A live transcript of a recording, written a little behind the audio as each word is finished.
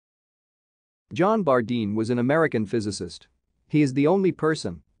John Bardeen was an American physicist. He is the only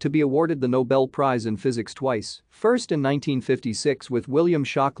person to be awarded the Nobel Prize in Physics twice, first in 1956 with William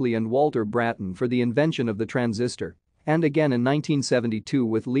Shockley and Walter Brattain for the invention of the transistor, and again in 1972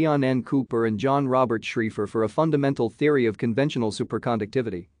 with Leon N. Cooper and John Robert Schrieffer for a fundamental theory of conventional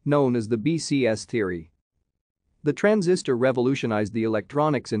superconductivity, known as the BCS theory. The transistor revolutionized the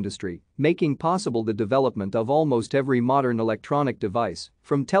electronics industry, making possible the development of almost every modern electronic device,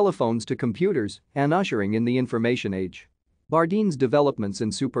 from telephones to computers, and ushering in the information age. Bardeen's developments in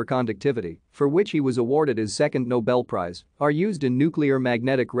superconductivity, for which he was awarded his second Nobel Prize, are used in nuclear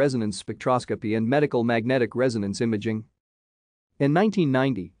magnetic resonance spectroscopy and medical magnetic resonance imaging. In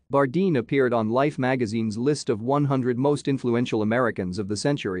 1990, Bardeen appeared on Life magazine's list of 100 most influential Americans of the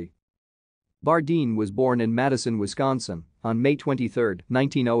century. Bardeen was born in Madison, Wisconsin, on May 23,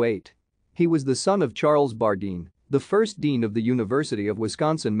 1908. He was the son of Charles Bardeen, the first dean of the University of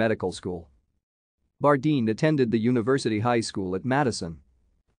Wisconsin Medical School. Bardeen attended the University High School at Madison.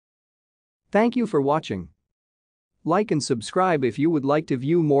 Thank you for watching. Like and subscribe if you would like to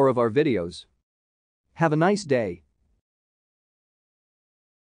view more of our videos. Have a nice day.